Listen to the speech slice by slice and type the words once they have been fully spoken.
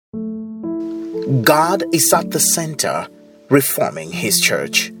God is at the center, reforming his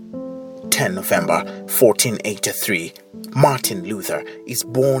church. 10 November 1483, Martin Luther is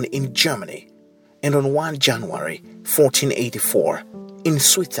born in Germany. And on 1 January 1484, in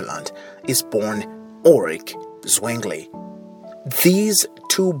Switzerland, is born Ulrich Zwingli. These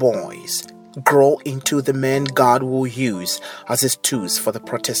two boys grow into the men God will use as his tools for the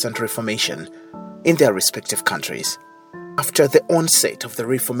Protestant Reformation in their respective countries. After the onset of the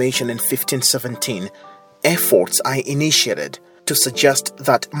Reformation in 1517, efforts are initiated to suggest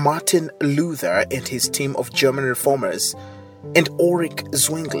that Martin Luther and his team of German reformers and Ulrich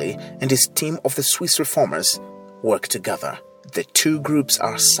Zwingli and his team of the Swiss reformers work together. The two groups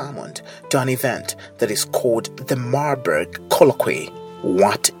are summoned to an event that is called the Marburg Colloquy.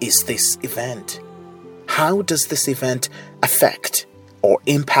 What is this event? How does this event affect or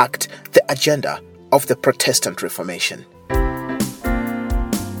impact the agenda of the Protestant Reformation?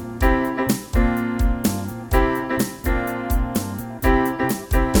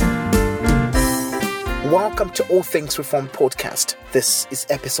 Welcome to All Things Reformed Podcast. This is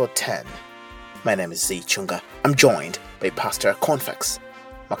episode 10. My name is Z Chunga. I'm joined by Pastor Confex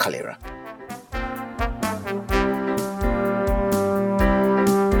Makalera.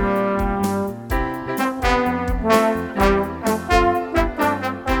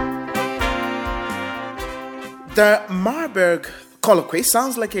 The Marburg Colloquy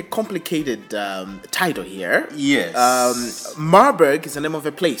sounds like a complicated title here. Yes. Marburg is the name of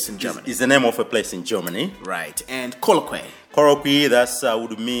a place in Germany. Is the name of a place in Germany. Right. And colloquy. Colloquy, that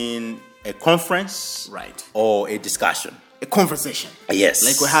would mean a conference. Right. Or a discussion. A conversation. Yes.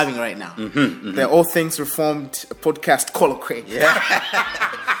 Like we're having right now. The All Things Reformed podcast colloquy. Yeah.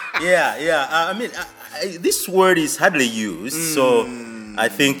 This word is hardly used, so I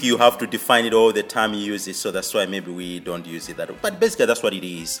think you have to define it all the time you use it, so that's why maybe we don't use it that way. But basically, that's what it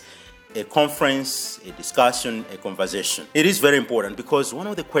is. A conference, a discussion, a conversation. It is very important because one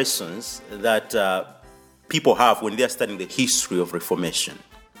of the questions that people have when they are studying the history of Reformation.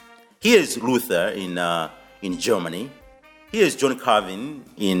 Here is Luther in Germany. Here is John Calvin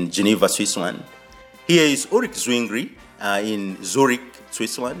in Geneva, Switzerland. Here is Ulrich Zwingli in Zurich,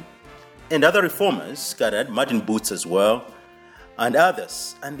 Switzerland. And other reformers scattered, Martin Boots as well, and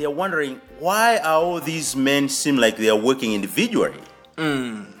others. And they're wondering, why are all these men seem like they are working individually?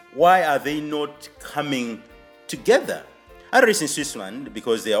 Why are they not coming together? At least in Switzerland,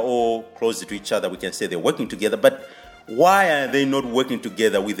 because they are all close to each other, we can say they're working together. But why are they not working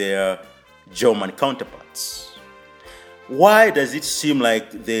together with their German counterparts? Why does it seem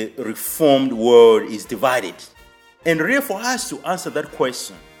like the reformed world is divided? And really for us to answer that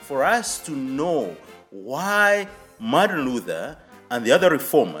question, for us to know why Martin Luther and the other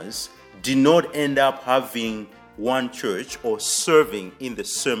reformers did not end up having one church or serving in the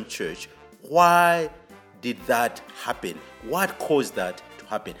same church, why did that happen? What caused that to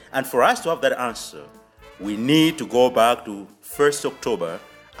happen? And for us to have that answer, we need to go back to 1st October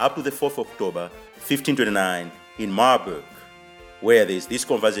up to the 4th October, 1529 in Marburg, where there's this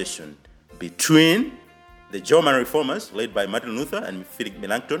conversation between the German reformers led by Martin Luther and Philip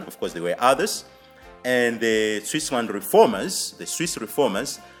Melanchthon. Of course, there were others. And the Switzerland reformers, the Swiss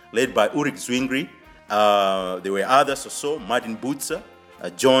reformers, led by Ulrich Zwingli. There were others also, Martin Butzer,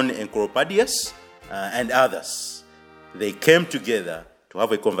 John Encyclopedius, and others. They came together to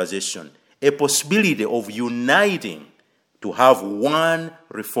have a conversation, a possibility of uniting to have one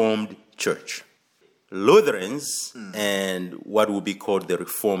Reformed church. Lutherans and what would be called the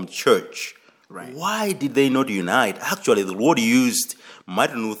Reformed Church. Right. Why did they not unite? Actually, the Lord used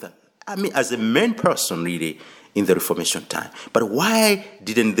Martin Luther, as a main person really in the Reformation time. But why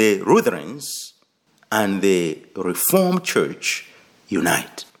didn't the Lutherans and the Reformed Church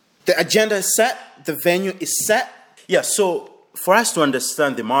unite? The agenda is set. The venue is set. Yeah, so for us to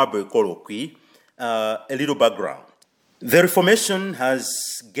understand the Marburg Colloquy, a little background. The Reformation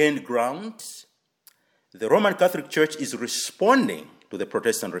has gained ground. The Roman Catholic Church is responding to the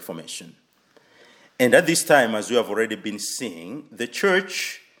Protestant Reformation. And at this time, as we have already been seeing, the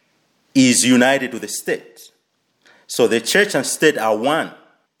church is united to the state. So the church and state are one.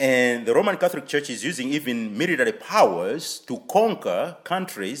 And the Roman Catholic Church is using even military powers to conquer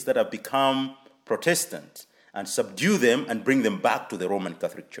countries that have become Protestant and subdue them and bring them back to the Roman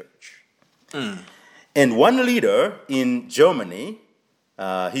Catholic Church. And one leader in Germany,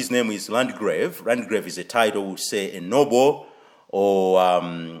 his name is Landgrave. Landgrave is a title, we say a noble or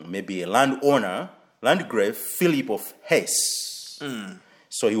maybe a landowner. Landgrave Philip of Hesse.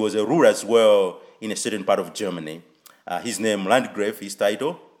 So he was a ruler as well in a certain part of Germany. His name Landgrave, his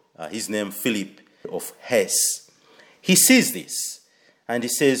title, his name Philip of Hesse. He sees this and he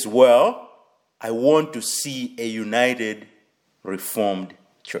says, well, I want to see a united Reformed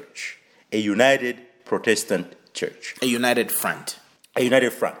church, a united Protestant church. A united front. A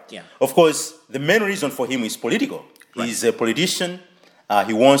united front. Yeah. Of course, the main reason for him is political. Right. He's a politician.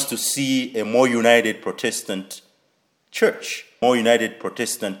 He wants to see a more united Protestant church, more united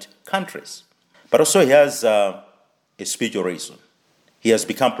Protestant countries. But also he has a spiritual reason. He has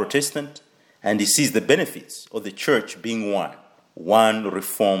become Protestant, and he sees the benefits of the church being one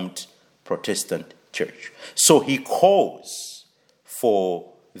Reformed Protestant church. So he calls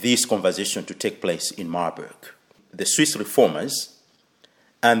for this conversation to take place in Marburg. The Swiss reformers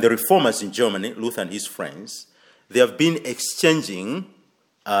and the reformers in Germany, Luther and his friends, they have been exchanging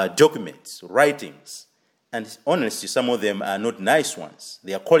documents, writings, and honestly, some of them are not nice ones.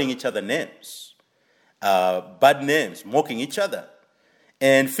 They are calling each other names, bad names, mocking each other.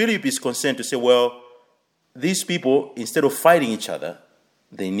 And Philip is concerned to say, well, these people, instead of fighting each other,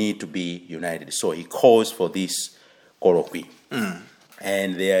 they need to be united. So he calls for this colloquy.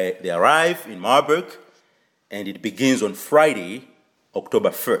 And they arrive in Marburg, and it begins on Friday, October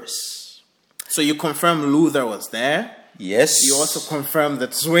 1st. So you confirm Luther was there? Yes. You also confirm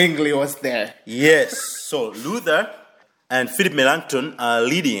that Zwingli was there? Yes. So Luther and Philip Melanchthon are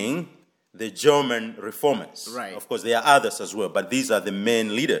leading the German reformers. Right. Of course, there are others as well, but these are the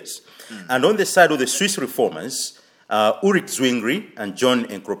main leaders. And on the side of the Swiss reformers, Ulrich Zwingli and John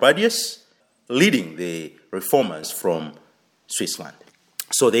Encyclopedius leading the reformers from Switzerland.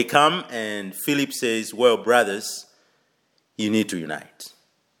 So they come, and Philip says, well, brothers, you need to unite.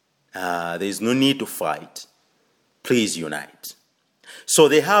 There is no need to fight. Please unite. So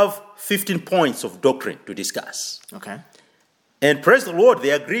they have 15 points of doctrine to discuss. Okay. And praise the Lord,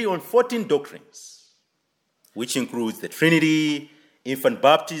 they agree on 14 doctrines, which includes the Trinity, infant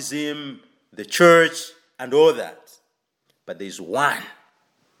baptism, the church, and all that. But there's one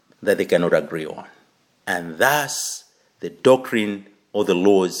that they cannot agree on, and that's the doctrine of the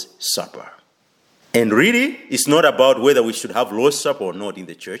Lord's Supper. And really, it's not about whether we should have Lord's Supper or not in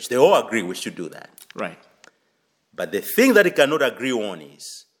the church. They all agree we should do that. Right. But the thing that they cannot agree on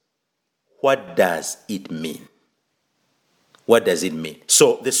is, what does it mean? What does it mean?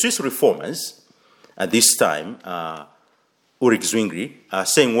 So the Swiss reformers at this time, Ulrich Zwingli, are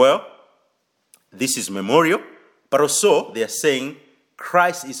saying, well, this is memorial, but also they are saying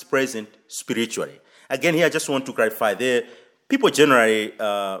Christ is present spiritually. Again, here I just want to clarify there. People generally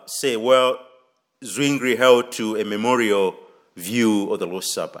say, well, Zwingli held to a memorial view of the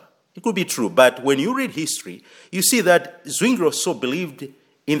Lord's Supper. It could be true, but when you read history, you see that Zwingli also believed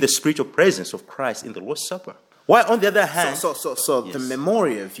in the spiritual presence of Christ in the Lord's Supper. While on the other hand... So yes. The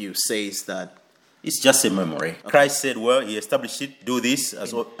memorial view says that... It's just a memory. Okay. Christ said, well, he established it, do this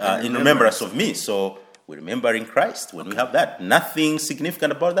as in remembrance of me. So we're remembering Christ when we have that. Nothing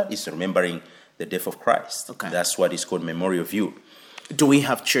significant about that. It's remembering the death of Christ. Okay. That's what is called memorial view. Do we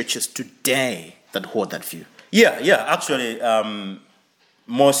have churches today that hold that view? Yeah. Actually,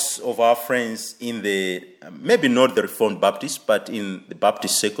 most of our friends in the, maybe not the Reformed Baptists, but in the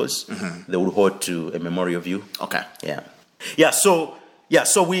Baptist circles, they would hold to a memorial view. Okay. So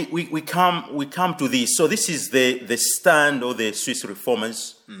we come to this. So this is the stand of the Swiss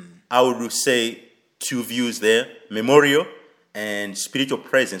reformers. I would say two views there: memorial and spiritual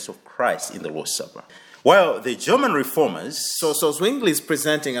presence of Christ in the Lord's Supper. While the German reformers... So Zwingli is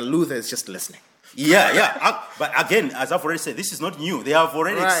presenting and Luther is just listening. But again, as I've already said, this is not new. They have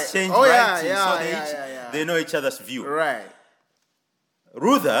already exchanged writings, so they know each other's view. Right.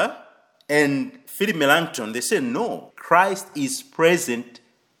 Luther and Philip Melanchthon, they say, no, Christ is present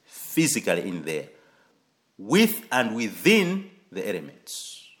physically in there, with and within the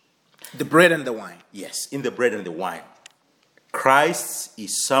elements. The bread and the wine. Yes, in the bread and the wine. Christ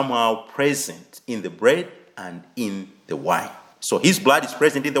is somehow present in the bread and in the wine. So his blood is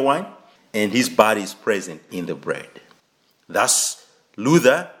present in the wine, and his body is present in the bread. That's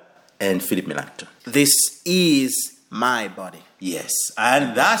Luther and Philip Melanchthon. This is my body. Yes,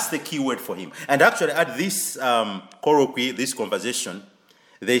 and that's the key word for him. And actually, at this colloquy, this conversation,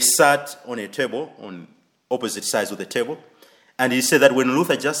 they sat on a table, on opposite sides of the table, and he said that when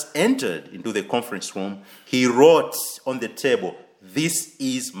Luther just entered into the conference room, he wrote on the table, "This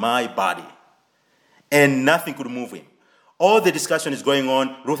is my body," and nothing could move him. All the discussion is going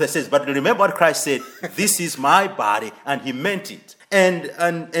on. Luther says, but remember what Christ said, "This is my body," and he meant it.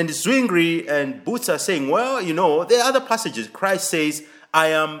 And Zwingli and Boots are saying, well, there are other passages. Christ says, "I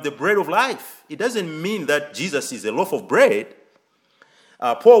am the bread of life." It doesn't mean that Jesus is a loaf of bread.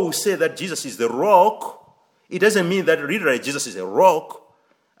 Paul will say that Jesus is the rock. It doesn't mean that literally Jesus is a rock.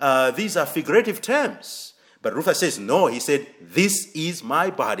 These are figurative terms. But Luther says, no, he said, this is my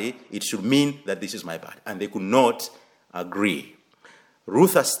body. It should mean that this is my body. And they could not agree.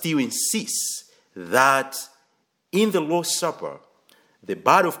 Luther still insists that in the Lord's Supper, the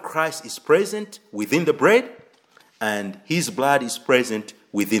body of Christ is present within the bread, and his blood is present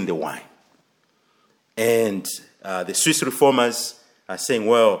within the wine. And the Swiss reformers are saying,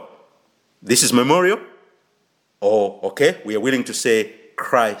 well, this is memorial, or, okay, we are willing to say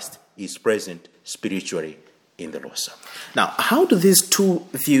Christ is present spiritually in the Lord's Supper. Now, how do these two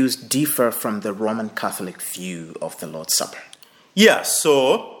views differ from the Roman Catholic view of the Lord's Supper? Yeah,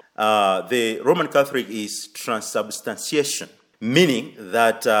 so the Roman Catholic is transubstantiation, meaning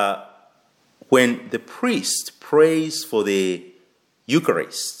that when the priest prays for the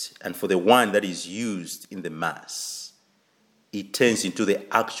Eucharist and for the wine that is used in the Mass, it turns into the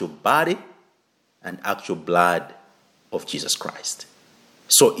actual body and actual blood of Jesus Christ.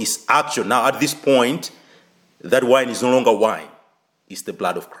 So it's actual. Now, at this point, that wine is no longer wine. It's the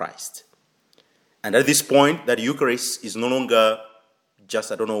blood of Christ. And at this point, that Eucharist is no longer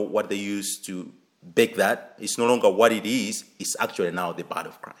just, I don't know what they use to bake that. It's no longer what it is. It's actually now the blood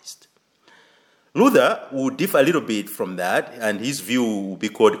of Christ. Luther would differ a little bit from that, and his view would be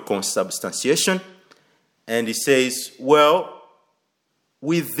called consubstantiation. And he says, well,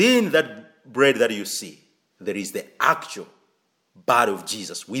 within that bread that you see, there is the actual body of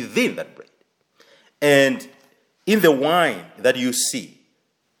Jesus within that bread. And in the wine that you see,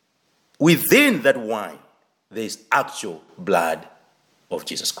 within that wine, there is actual blood of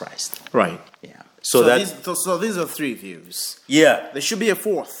Jesus Christ. Right. Yeah. So these are three views. Yeah. There should be a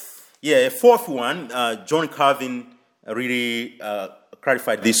fourth. Yeah, a fourth one, John Calvin really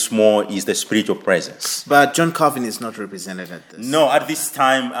clarified this more, is the spiritual presence. But John Calvin is not represented at this. No, at this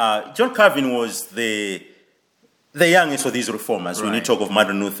time, John Calvin was the youngest of these reformers. Right. When you talk of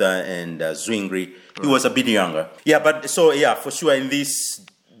Martin Luther and Zwingli, he was a bit younger. Yeah, but so, yeah, for sure, in this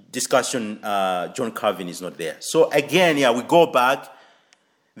discussion, John Calvin is not there. So again, yeah, we go back.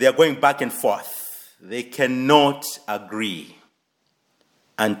 They are going back and forth. They cannot agree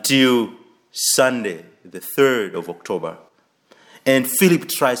until Sunday, the 3rd of October. And Philip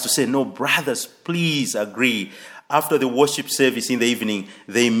tries to say, no, brothers, please agree. After the worship service in the evening,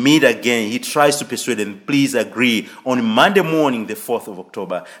 they meet again. He tries to persuade them, please agree. On Monday morning, the 4th of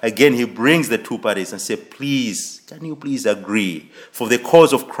October, again, he brings the two parties and says, please, can you please agree? For the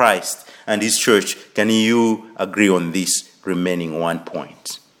cause of Christ and his church, can you agree on this remaining one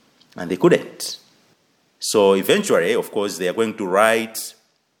point? And they couldn't. So eventually, of course, they are going to write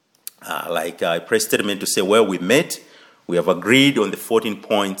like a press statement to say, well, we met, we have agreed on the 14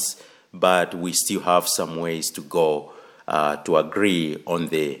 points, but we still have some ways to go to agree on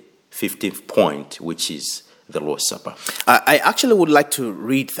the 15th point, which is the Lord's Supper. I actually would like to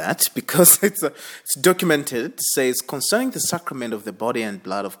read that because it's documented. It says, concerning the sacrament of the body and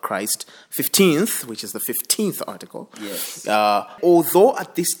blood of Christ, 15th, which is the 15th article. Yes. Although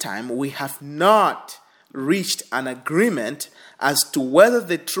at this time we have not reached an agreement as to whether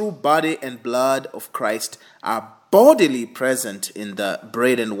the true body and blood of Christ are bodily present in the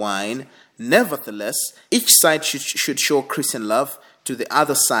bread and wine, nevertheless, each side should show Christian love to the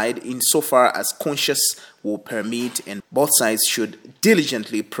other side insofar as conscience will permit, and both sides should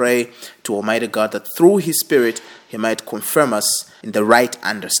diligently pray to Almighty God that through His Spirit He might confirm us in the right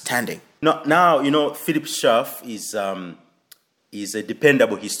understanding. Now, Philip Schaff is a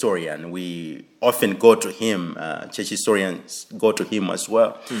dependable historian. We often go to him, church historians go to him as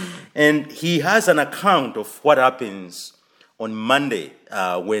well. And he has an account of what happens on Monday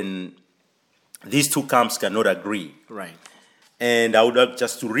when these two camps cannot agree. Right. And I would like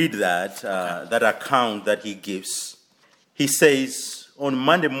just to read that account that he gives. He says, on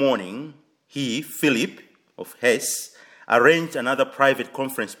Monday morning, he, Philip of Hesse, arranged another private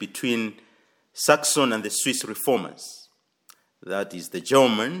conference between Saxon and the Swiss reformers. That is the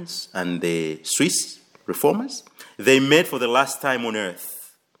Germans and the Swiss reformers. They met for the last time on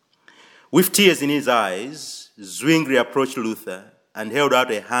earth. With tears in his eyes, Zwingli approached Luther and held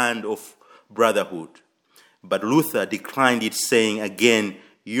out a hand of brotherhood. But Luther declined it, saying again,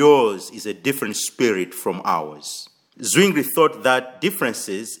 yours is a different spirit from ours. Zwingli thought that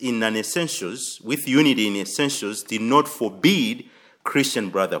differences in non-essentials with unity in essentials did not forbid Christian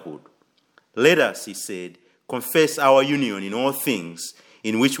brotherhood. Let us, he said, confess our union in all things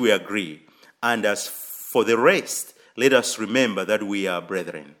in which we agree, and as for the rest, let us remember that we are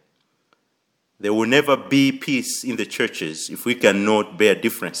brethren. There will never be peace in the churches if we cannot bear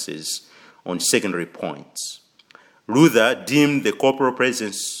differences on secondary points. Luther deemed the corporal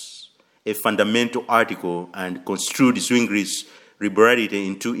presence a fundamental article and construed Zwingli's liberality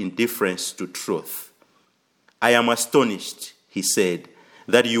into indifference to truth. I am astonished, he said,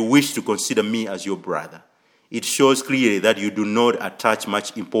 that you wish to consider me as your brother. It shows clearly that you do not attach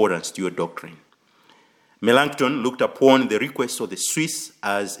much importance to your doctrine. Melanchthon looked upon the request of the Swiss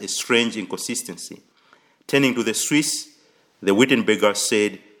as a strange inconsistency. Turning to the Swiss, the Wittenberger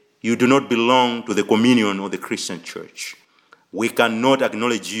said, you do not belong to the communion of the Christian church. We cannot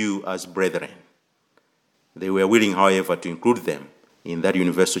acknowledge you as brethren. They were willing, however, to include them in that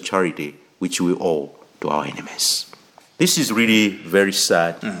universal charity which we owe to our enemies. This is really very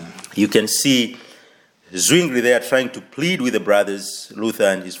sad. You can see Zwingli there trying to plead with the brothers. Luther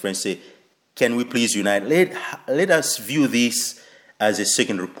and his friends say, can we please unite? Let us view this as a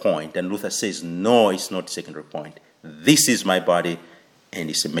secondary point. And Luther says, no, it's not a secondary point. This is my body, and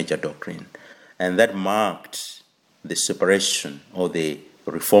it's a major doctrine. And that marked the separation of the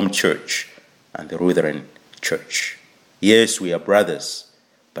Reformed Church and the Lutheran Church. Yes, we are brothers,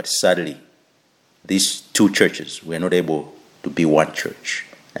 but sadly, these two churches were not able to be one church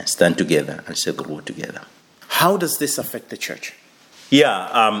and stand together and serve the Lord together. How does this affect the church?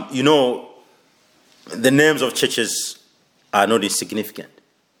 Yeah, the names of churches are not insignificant.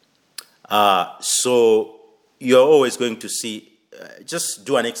 So you're always going to see, just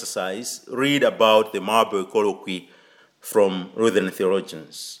do an exercise, read about the Marburg Colloquy from Lutheran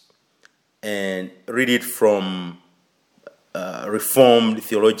theologians, and read it from Reformed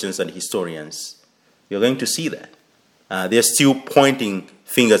theologians and historians. You're going to see that. They're still pointing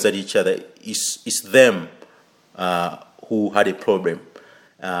fingers at each other. It's them who had a problem.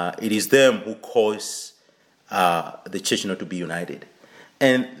 It is them who caused the church not to be united.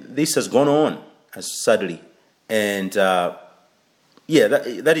 And this has gone on, sadly. And that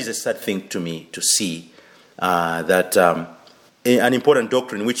is a sad thing to me to see that an important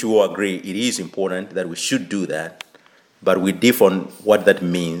doctrine, which we all agree it is important, that we should do that, but we differ on what that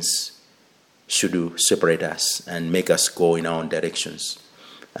means, should separate us and make us go in our own directions.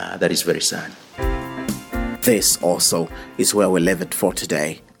 That is very sad. This also is where we leave it for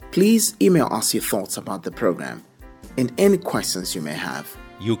today. Please email us your thoughts about the program and any questions you may have.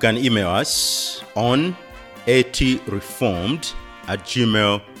 You can email us on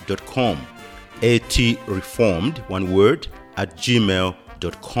atreformed@gmail.com. atreformed, one word,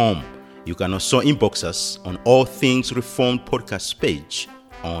 @gmail.com. You can also inbox us on All Things Reformed podcast page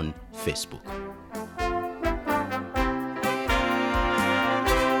on Facebook.